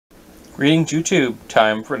Greetings YouTube,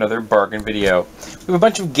 time for another bargain video. We have a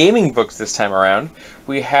bunch of gaming books this time around.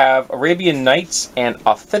 We have Arabian Nights and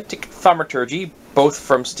Authentic Thaumaturgy, both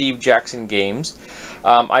from Steve Jackson Games.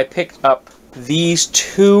 I picked up these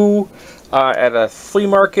two at a flea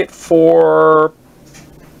market for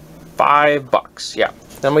 $5. Yeah.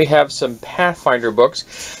 Then we have some Pathfinder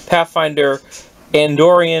books. Pathfinder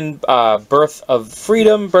Andorian Birthrights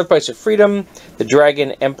of Freedom, The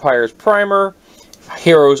Dragon Empire's Primer,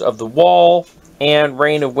 Heroes of the Wall, and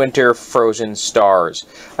Reign of Winter Frozen Stars.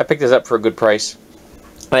 I picked this up for a good price.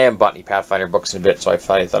 I haven't bought any Pathfinder books in a bit, so I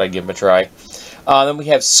thought I'd give them a try. Then we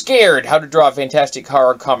have Scared, How to Draw Fantastic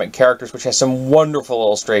Horror Comic Characters, which has some wonderful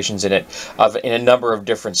illustrations in it, in a number of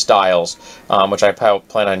different styles, which I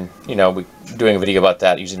plan on, doing a video about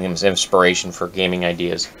that, using them as inspiration for gaming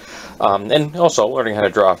ideas. And also learning how to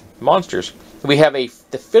draw monsters. We have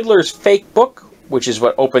The Fiddler's Fake book, which is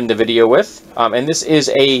what opened the video with. And this is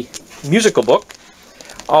a musical book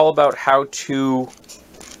all about how to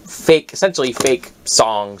essentially fake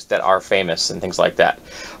songs that are famous and things like that.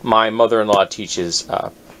 My mother-in-law teaches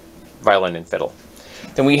violin and fiddle.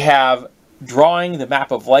 Then we have Drawing the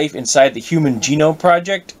Map of Life Inside the Human Genome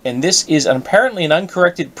Project, and this is apparently an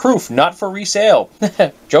uncorrected proof, not for resale.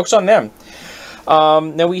 Joke's on them.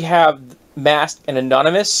 Then we have Masked and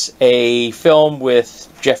Anonymous, a film with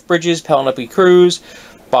Jeff Bridges, Penelope Cruz,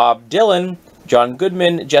 Bob Dylan, John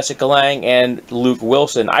Goodman, Jessica Lange, and Luke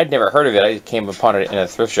Wilson. I'd never heard of it. I came upon it in a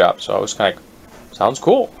thrift shop, so I was kind of, sounds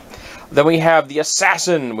cool. Then we have The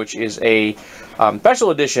Assassin, which is a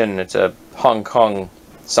special edition. It's a Hong Kong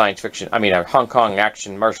a Hong Kong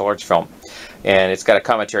action martial arts film. And it's got a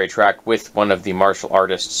commentary track with one of the martial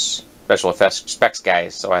artists' special effects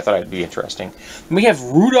guys, so I thought it'd be interesting. And we have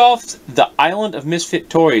Rudolph, the Island of Misfit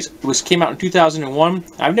Toys. It came out in 2001.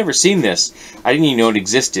 I've never seen this. I didn't even know it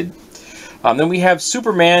existed. Then we have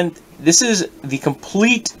Superman. This is the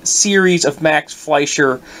complete series of Max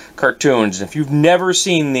Fleischer cartoons. If you've never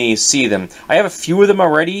seen these, see them. I have a few of them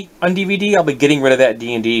already on DVD. I'll be getting rid of that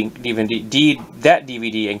DVD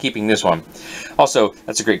and keeping this one. Also,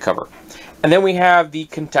 that's a great cover. And then we have the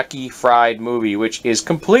Kentucky Fried Movie, which is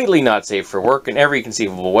completely not safe for work in every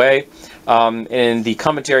conceivable way. And the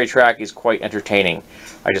commentary track is quite entertaining.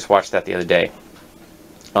 I just watched that the other day.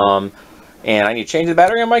 And I need to change the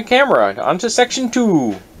battery on my camera. On to section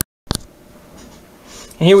 2.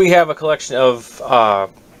 And here we have a collection of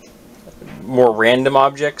more random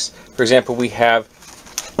objects. For example, we have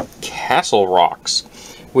Castle Rocks,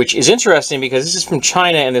 which is interesting because this is from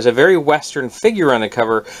China and there's a very Western figure on the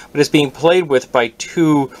cover, but it's being played with by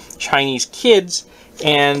two Chinese kids,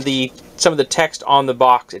 and some of the text on the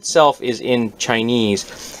box itself is in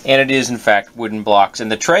Chinese, and it is in fact wooden blocks,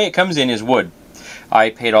 and the tray it comes in is wood. I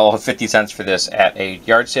paid all of 50 cents for this at a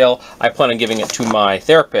yard sale. I plan on giving it to my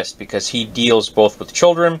therapist because he deals both with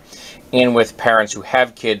children and with parents who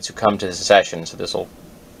have kids who come to the session, so this will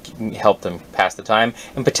help them pass the time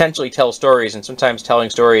and potentially tell stories, and sometimes telling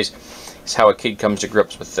stories is how a kid comes to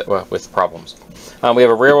grips with problems. We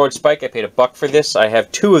have a railroad spike. I paid $1 for this. I have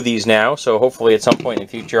 2 of these now, so hopefully at some point in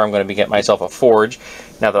the future I'm going to get myself a forge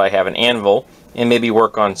now that I have an anvil, and maybe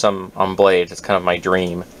work on blades. It's kind of my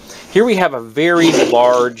dream. Here we have a very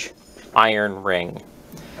large iron ring.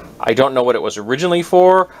 I don't know what it was originally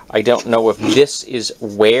for. I don't know if this is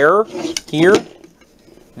wear here.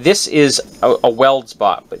 This is a weld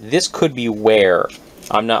spot, but this could be wear.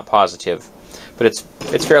 I'm not positive, but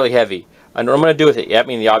it's fairly heavy. And what I'm going to do with it,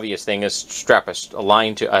 the obvious thing is strap a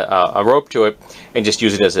line to a rope to it and just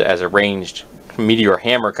use it as a ranged meteor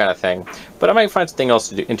hammer kind of thing. But I might find something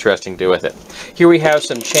else interesting to do with it. Here we have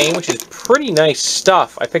some chain, which is pretty nice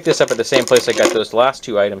stuff. I picked this up at the same place I got those last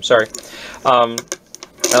 2 items. Sorry. And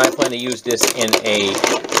I plan to use this in a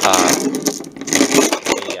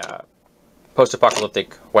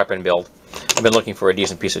post-apocalyptic weapon build. I've been looking for a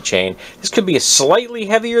decent piece of chain. This could be slightly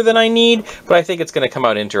heavier than I need, but I think it's going to come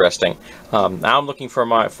out interesting. Now I'm looking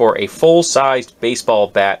for a full-sized baseball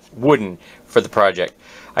bat, wooden, for the project.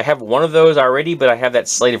 I have one of those already, but I have that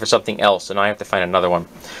slated for something else, and I have to find another one.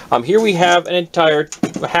 Here we have an entire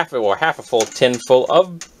half a full tin full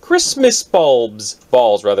of Christmas balls.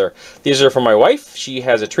 These are for my wife. She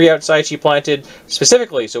has a tree outside she planted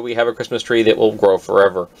specifically so we have a Christmas tree that will grow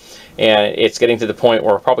forever. And it's getting to the point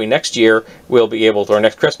where probably next year we'll be able to, or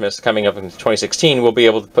next Christmas coming up in 2016, we'll be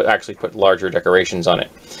able to actually put larger decorations on it.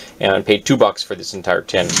 And I paid $2 for this entire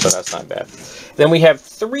tin, so that's not bad. Then we have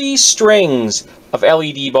 3 strings of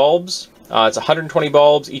LED bulbs. It's 120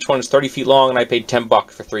 bulbs. Each one is 30 feet long, and I paid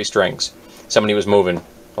 $10 for 3 strings. Somebody was moving.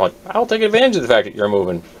 Well, I'll take advantage of the fact that you're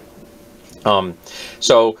moving.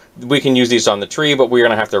 So we can use these on the tree, but we're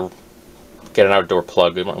going to have to get an outdoor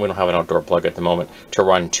plug. We don't have an outdoor plug at the moment to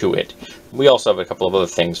run to it. We also have a couple of other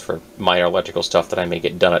things for minor electrical stuff that I may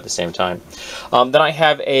get done at the same time. Then I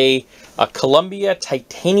have a Columbia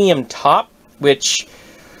titanium top, which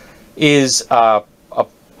is a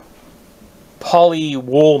poly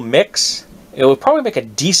wool mix. It would probably make a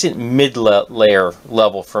decent mid-layer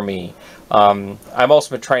level for me. I've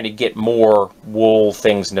also been trying to get more wool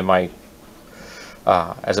things into my,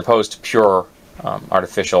 as opposed to pure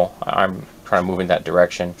artificial. I'm trying to move in that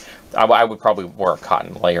direction. I would probably wear a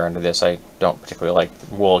cotton layer under this. I don't particularly like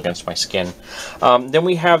wool against my skin. Then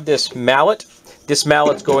we have this mallet. This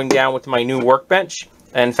mallet's going down with my new workbench.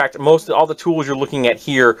 And in fact, all the tools you're looking at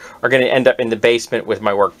here are going to end up in the basement with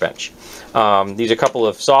my workbench. These are a couple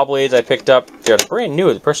of saw blades I picked up. They're brand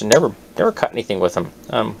new. The person never cut anything with them.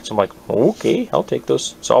 So I'm like, okay, I'll take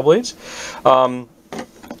those saw blades.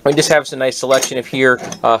 We just have some nice selection of here: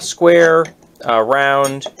 square,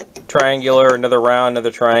 round, triangular, another round,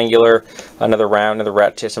 another triangular, another round, another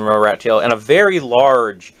rat tail, some more rat tail, and a very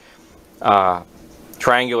large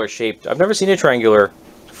triangular shaped. I've never seen a triangular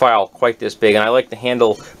file quite this big, and I like the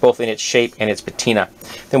handle both in its shape and its patina.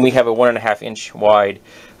 Then we have a 1.5 inch wide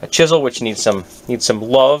chisel, which needs some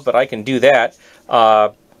love, but I can do that.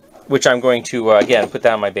 Which I'm going to again put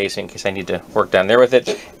down in my basement in case I need to work down there with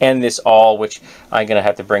it. And this awl, which I'm going to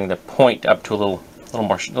have to bring the point up to a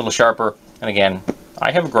little sharper. And again,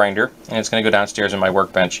 I have a grinder, and it's going to go downstairs in my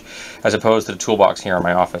workbench, as opposed to the toolbox here in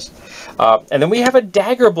my office. And then we have a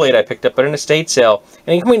dagger blade I picked up at an estate sale.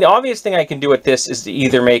 And I mean, the obvious thing I can do with this is to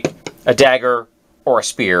either make a dagger or a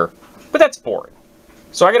spear, but that's boring.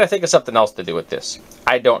 So I got to think of something else to do with this.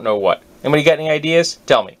 I don't know what. Anybody got any ideas?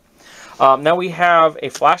 Tell me. Now we have a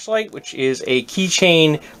flashlight, which is a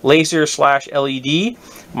keychain laser / LED.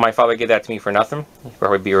 My father gave that to me for nothing. There'll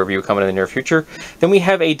probably be a review coming in the near future. Then we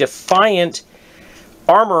have a Defiant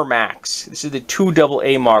Armor Max. This is the 2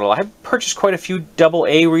 AA model. I have purchased quite a few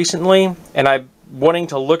AA recently, and I'm wanting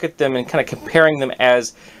to look at them and kind of comparing them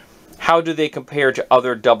as how do they compare to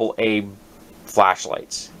other AA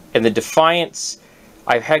flashlights. And the Defiants,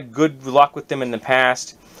 I've had good luck with them in the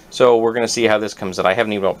past. So we're going to see how this comes out. I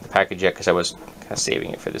haven't even opened the package yet because I was kind of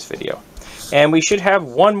saving it for this video. And we should have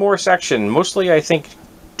one more section, mostly I think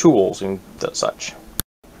tools and such.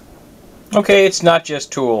 Okay, it's not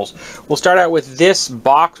just tools. We'll start out with this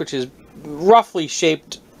box, which is roughly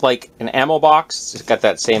shaped like an ammo box. It's got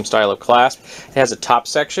that same style of clasp. It has a top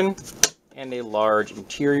section and a large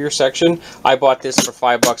interior section. I bought this for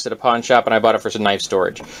 $5 at a pawn shop, and I bought it for some knife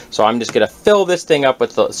storage. So I'm just going to fill this thing up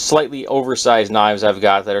with the slightly oversized knives I've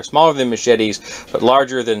got that are smaller than machetes, but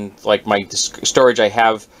larger than like my storage I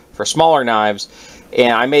have for smaller knives.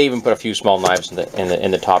 And I may even put a few small knives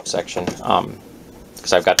in the top section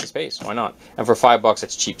because I've got the space. Why not? And for $5,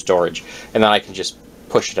 it's cheap storage, and then I can just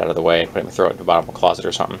push it out of the way and throw it in the bottom of a closet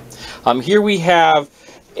or something. Here we have.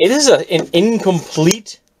 It is an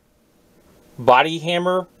incomplete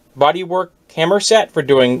bodywork hammer set for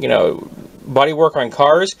doing, body work on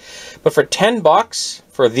cars. But for $10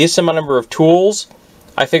 for this amount number of tools,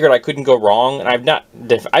 I figured I couldn't go wrong. And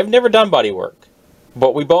I've never done body work,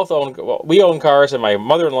 but we both own cars, and my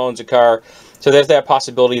mother-in-law owns a car, so there's that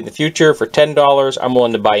possibility in the future. For $10, I'm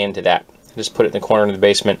willing to buy into that. Just put it in the corner of the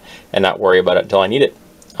basement and not worry about it until I need it,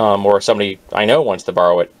 or somebody I know wants to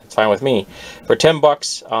borrow it. It's fine with me. For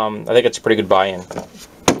 $10, I think it's a pretty good buy-in.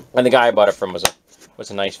 And the guy I bought it from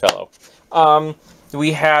was a nice fellow.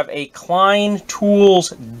 We have a Klein Tools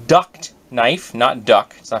duct knife, not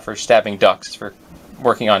duck. It's not for stabbing ducks. It's for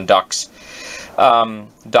working on ducks.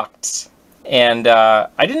 Ducts. And I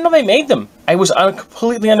didn't know they made them. I was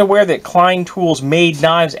completely unaware that Klein Tools made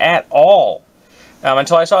knives at all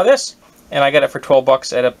until I saw this, and I got it for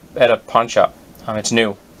 $12 at a pawn shop. It's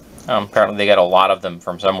new. Apparently they got a lot of them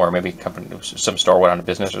from somewhere. Maybe some store went out of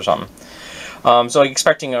business or something. So I'm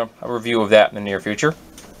expecting a review of that in the near future.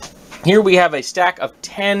 Here we have a stack of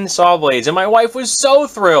 10 saw blades, and my wife was so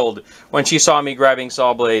thrilled when she saw me grabbing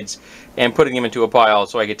saw blades and putting them into a pile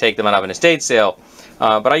so I could take them out of an estate sale.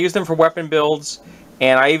 But I use them for weapon builds,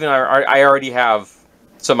 and I already have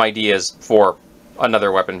some ideas for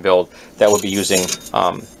another weapon build that would be using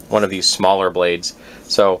one of these smaller blades.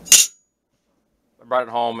 So I brought it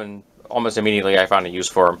home, and almost immediately I found a use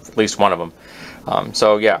for at least one of them.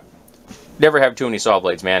 So yeah. Never have too many saw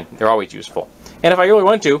blades, man. They're always useful. And if I really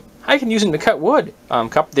want to, I can use them to cut wood,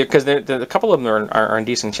 because a couple of them are in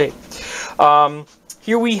decent shape.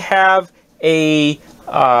 Here we have a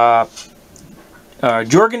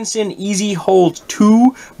Jorgensen Easy Hold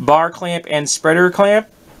 2 bar clamp and spreader clamp.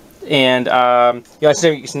 And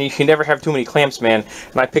you can never have too many clamps, man.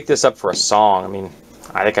 And I picked this up for a song. I mean,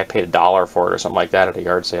 I think I paid $1 for it or something like that at a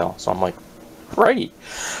yard sale. So I'm like, Righty.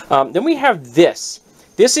 Then we have this.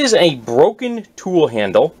 This is a broken tool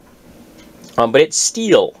handle, but it's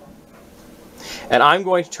steel. And I'm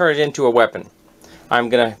going to turn it into a weapon. I'm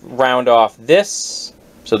going to round off this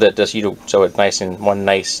so that this, so it's nice in one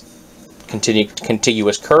nice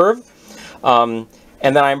contiguous curve. And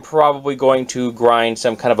then I'm probably going to grind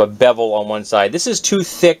some kind of a bevel on one side. This is too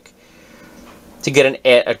thick to get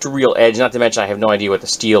a real edge, not to mention I have no idea what the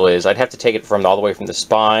steel is. I'd have to take it from all the way from the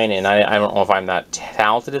spine, and I don't know if I'm that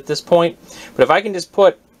talented at this point. But if I can just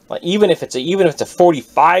put, even if it's a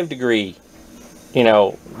 45 degree,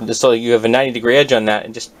 so you have a 90 degree edge on that,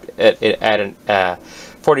 and just at a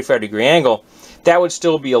 45 degree angle, that would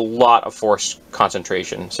still be a lot of force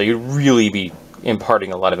concentration. So you'd really be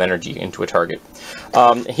imparting a lot of energy into a target.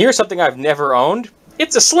 Here's something I've never owned.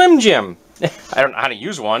 It's a Slim Jim. I don't know how to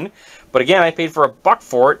use one. But again, I paid for $1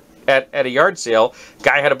 for it at a yard sale.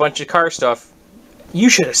 Guy had a bunch of car stuff. You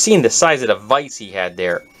should have seen the size of the vise he had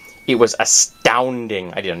there. It was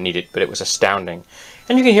astounding. I didn't need it, but it was astounding.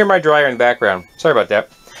 And you can hear my dryer in the background. Sorry about that.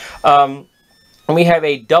 And we have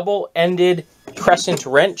a double-ended crescent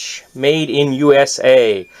wrench made in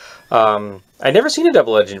USA. I'd never seen a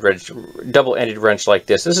double-ended wrench like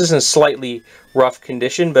this. This is in slightly rough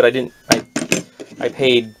condition, but I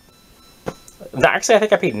paid... Actually, I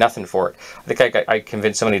think I paid nothing for it. I think I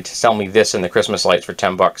convinced somebody to sell me this and the Christmas lights for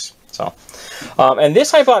 $10. So, and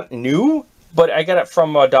this I bought new, but I got it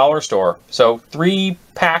from a dollar store. So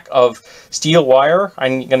 3-pack of steel wire.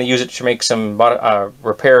 I'm going to use it to make some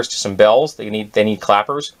repairs to some bells. They need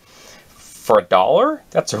clappers for $1.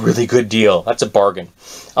 That's a really good deal. That's a bargain.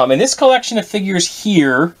 And this collection of figures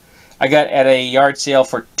here, I got at a yard sale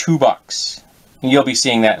for $2. And you'll be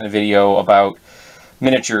seeing that in a video about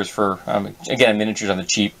miniatures for, again, miniatures on the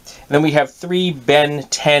cheap. And then we have 3 Ben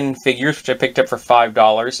 10 figures, which I picked up for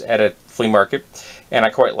 $5 at a flea market, and I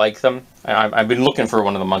quite like them. I've been looking for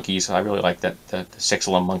one of the monkeys. I really like that, the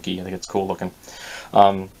 6-limb monkey. I think it's cool looking.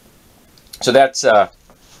 So that's, so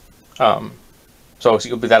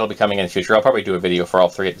that'll be coming in the future. I'll probably do a video for all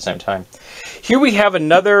 3 at the same time. Here we have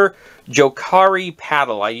another Jokari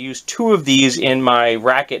paddle. I used 2 of these in my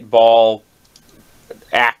racquetball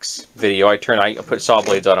axe video. I put saw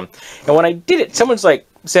blades on them, and when I did it, someone's like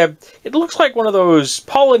said it looks like one of those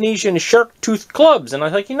Polynesian shark tooth clubs, and I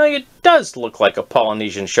was like, it does look like a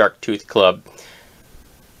Polynesian shark tooth club.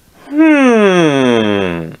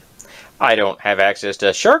 I don't have access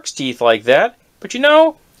to shark's teeth like that, but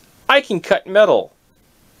I can cut metal.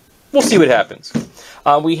 We'll see what happens.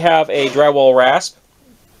 We have a drywall rasp.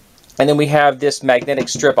 And then we have this magnetic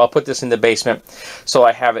strip. I'll put this in the basement so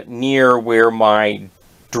I have it near where my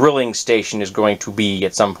drilling station is going to be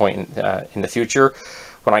at some point in the future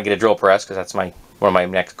when I get a drill press, because that's one of my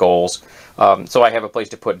next goals. So I have a place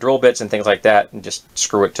to put drill bits and things like that, and just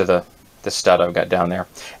screw it to the stud I've got down there.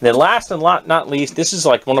 And then last and not least, this is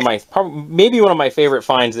like maybe one of my favorite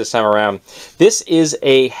finds this time around. This is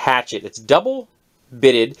a hatchet. It's double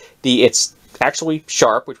bitted. It's actually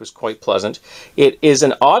sharp, which was quite pleasant. It is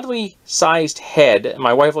an oddly sized head.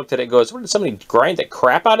 My wife looked at it and goes, "What, did somebody grind the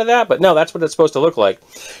crap out of that?" But no, that's what it's supposed to look like.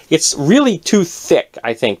 It's really too thick,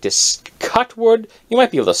 I think, to cut wood. You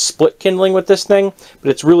might be able to split kindling with this thing,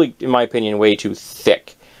 but it's really, in my opinion, way too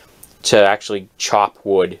thick to actually chop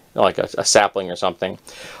wood, like a sapling or something.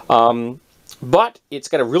 But it's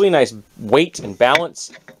got a really nice weight and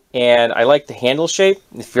balance, and I like the handle shape.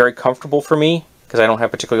 It's very comfortable for me, because I don't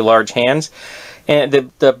have particularly large hands. And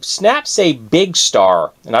the snaps say Big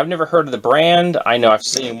Star, and I've never heard of the brand. I know I've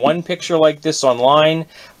seen one picture like this online.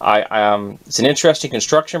 It's an interesting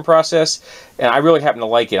construction process, and I really happen to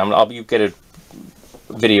like it. I'll get a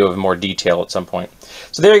video of more detail at some point.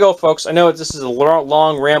 So there you go, folks. I know this is a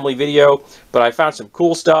long, rambly video, but I found some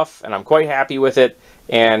cool stuff, and I'm quite happy with it.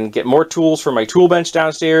 And get more tools for my tool bench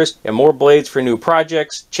downstairs, and more blades for new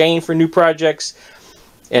projects, chain for new projects,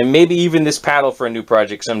 and maybe even this paddle for a new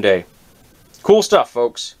project someday. Cool stuff,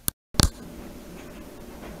 folks.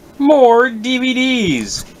 More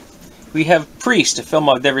DVDs. We have Priest, a film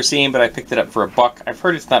I've never seen, but I picked it up for $1. I've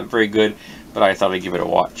heard it's not very good, but I thought I'd give it a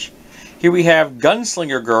watch. Here we have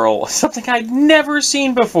Gunslinger Girl, something I'd never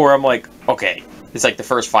seen before. I'm like, okay, it's like the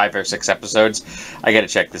first 5 or 6 episodes. I gotta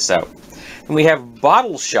check this out. And we have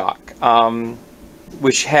Bottle Shock,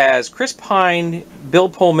 which has Chris Pine, Bill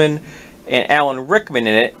Pullman, and Alan Rickman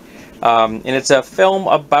in it, and it's a film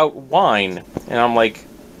about wine, and I'm like,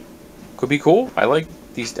 could be cool. I like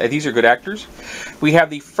these are good actors. We have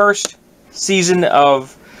the first season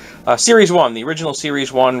of Series 1, the original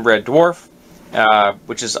Series 1 Red Dwarf,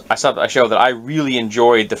 which is a show that I really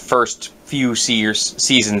enjoyed the first few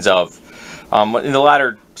seasons of. In the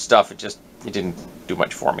latter stuff, it just it didn't do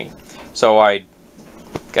much for me. So I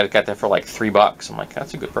got that for like $3. I'm like,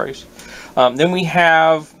 that's a good price. Then we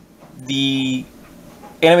have the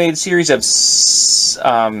animated series of Spider-Man,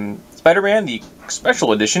 the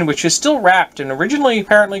special edition, which is still wrapped and originally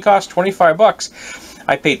apparently cost $25.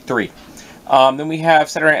 I paid $3. Then we have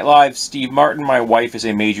Saturday Night Live, Steve Martin. My wife is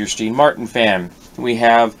a major Steve Martin fan. We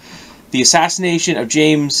have The Assassination of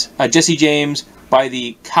Jesse James by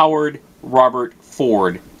the coward Robert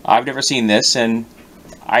Ford. I've never seen this, and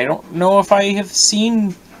I don't know if I have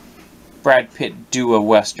seen Brad Pitt do a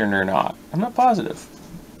Western or not. I'm not positive.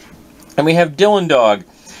 And we have Dylan Dog.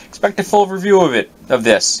 Expect a full review of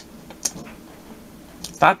this.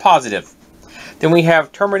 Not positive. Then we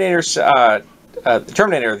have Terminator,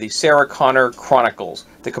 the Sarah Connor Chronicles,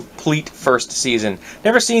 the complete first season.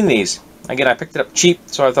 Never seen these. Again, I picked it up cheap,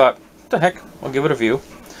 so I thought, what the heck, I'll give it a view.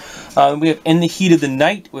 We have In the Heat of the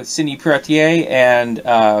Night with Sidney Poitier and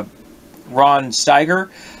Ron Steiger.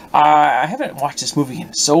 I haven't watched this movie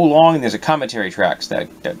in so long, and there's a commentary track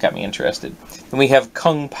that got me interested. Then we have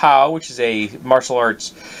Kung Pao, which is a martial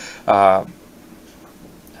arts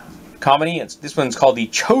comedy. This one's called the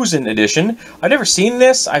Chosen Edition. I've never seen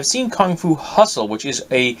this. I've seen Kung Fu Hustle, which is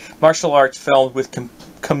a martial arts film with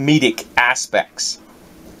comedic aspects.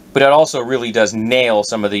 But it also really does nail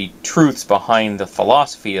some of the truths behind the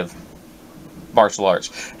philosophy of martial arts.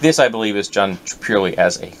 This, I believe, is done purely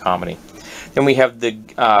as a comedy. Then we have The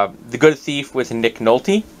Good Thief with Nick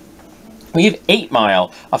Nolte. We have 8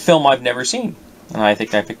 Mile, a film I've never seen. And I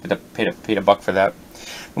think I picked it up, paid $1 for that.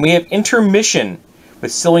 And we have Intermission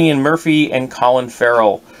with Cillian Murphy and Colin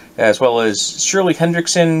Farrell, as well as Shirley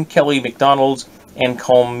Hendrickson, Kelly MacDonald, and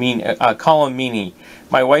Colin Meaney.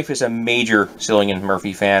 My wife is a major Cillian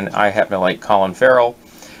Murphy fan. I happen to like Colin Farrell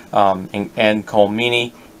and Colin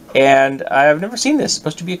Meaney. And I've never seen this. It's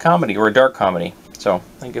supposed to be a comedy, or a dark comedy. So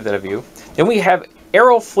I'll give that a view. Then we have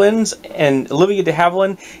Errol Flynn's and Olivia de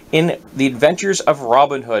Havilland in The Adventures of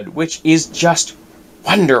Robin Hood, which is just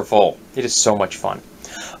wonderful. It is so much fun.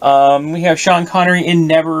 We have Sean Connery in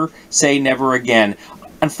Never Say Never Again.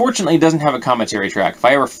 Unfortunately, it doesn't have a commentary track. If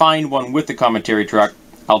I ever find one with the commentary track,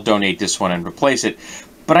 I'll donate this one and replace it.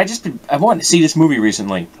 But I wanted to see this movie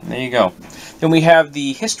recently. There you go. Then we have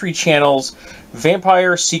the History Channel's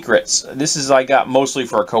Vampire Secrets. This is I got mostly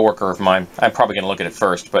for a coworker of mine. I'm probably going to look at it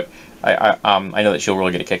first, but I know that she'll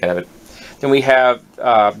really get a kick out of it. Then we have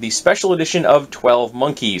the special edition of 12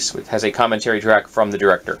 Monkeys, which has a commentary track from the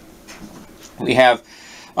director. We have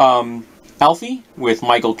Alfie with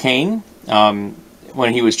Michael Caine,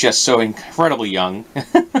 when he was just so incredibly young.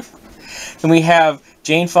 Then we have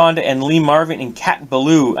Jane Fonda and Lee Marvin in Cat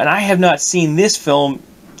Ballou, and I have not seen this film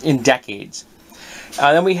in decades.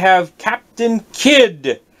 Then we have Captain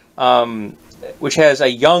Kidd, which has a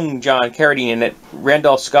young John Carradine in it,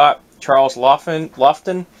 Randolph Scott, Charles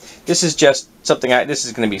Lofton. This is just something, this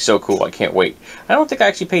is going to be so cool, I can't wait. I don't think I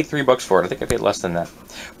actually paid $3 for it, I think I paid less than that.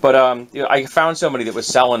 But you know, I found somebody that was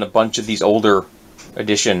selling a bunch of these older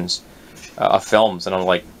editions of films, and I'm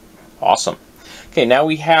like, awesome. Okay, now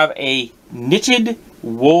we have a knitted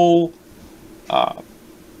wool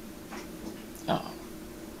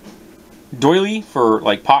doily for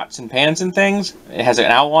like pots and pans and things. It has an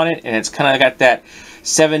owl on it, and it's kind of got that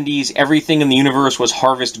 70s everything in the universe was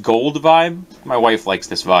harvest gold vibe. My wife likes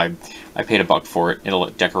this vibe. I paid $1 for it. It'll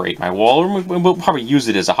decorate my wall, or we'll probably use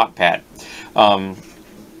it as a hot pad. But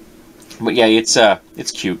yeah,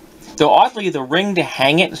 it's cute. Though oddly, the ring to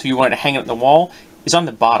hang it, so you want it to hang it on the wall, is on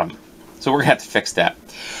the bottom. So we're going to have to fix that.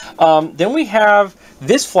 Then we have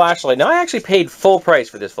this flashlight. Now, I actually paid full price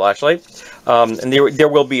for this flashlight. And there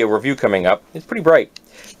will be a review coming up. It's pretty bright.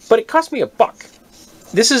 But it cost me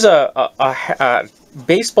 $1. This is a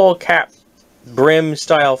baseball cap brim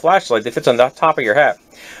style flashlight that fits on the top of your hat,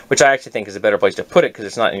 which I actually think is a better place to put it because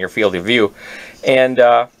it's not in your field of view. And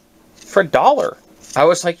for $1. I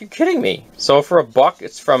was like, you're kidding me. So for $1,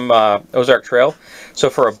 it's from Ozark Trail. So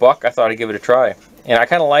for $1, I thought I'd give it a try. And I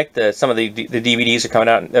kind of like some of the DVDs are coming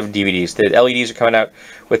out, the LEDs are coming out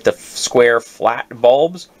with the square flat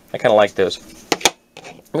bulbs. I kind of like those.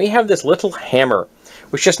 We have this little hammer,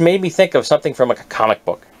 which just made me think of something from like a comic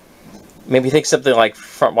book. Made me think something like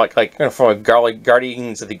from a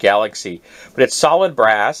Guardians of the Galaxy. But it's solid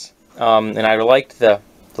brass, and I liked the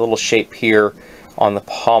little shape here on the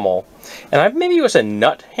pommel. And maybe it was a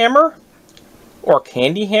nut hammer or a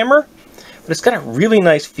candy hammer, but it's got a really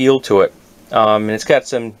nice feel to it. And it's got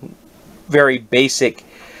some very basic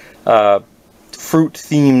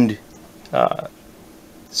fruit-themed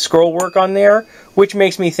scroll work on there, which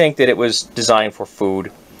makes me think that it was designed for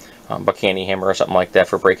food, a candy hammer or something like that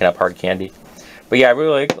for breaking up hard candy. But yeah, I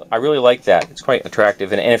really like that. It's quite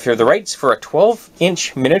attractive. And if you're the right for a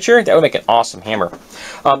 12-inch miniature, that would make an awesome hammer.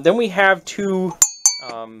 Then we have two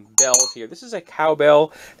bells here. This is a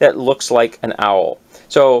cowbell that looks like an owl.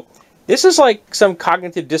 So this is like some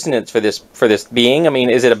cognitive dissonance for this being. I mean,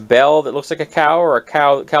 is it a bell that looks like a cow, or a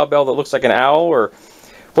cowbell that looks like an owl, or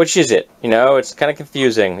which is it? You know, it's kind of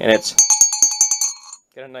confusing, and it's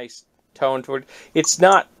got a nice tone toward. It's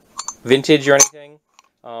not vintage or anything,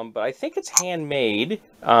 but I think it's handmade.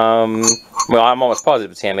 Well, I'm almost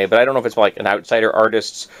positive it's handmade, but I don't know if it's like an outsider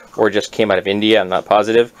artist or just came out of India. I'm not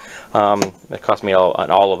positive. It cost me all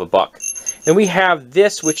of $1. Then we have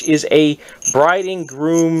this, which is a bride and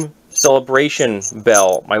groom celebration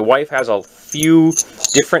bell. My wife has a few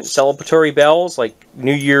different celebratory bells, like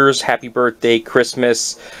New Year's, Happy Birthday,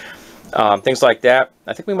 Christmas, things like that.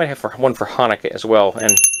 I think we might have one for Hanukkah as well.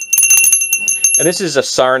 And this is a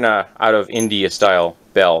Sarna out of India style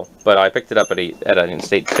bell, but I picked it up at an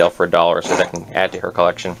estate sale for $1 so that I can add to her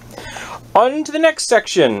collection. On to the next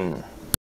section.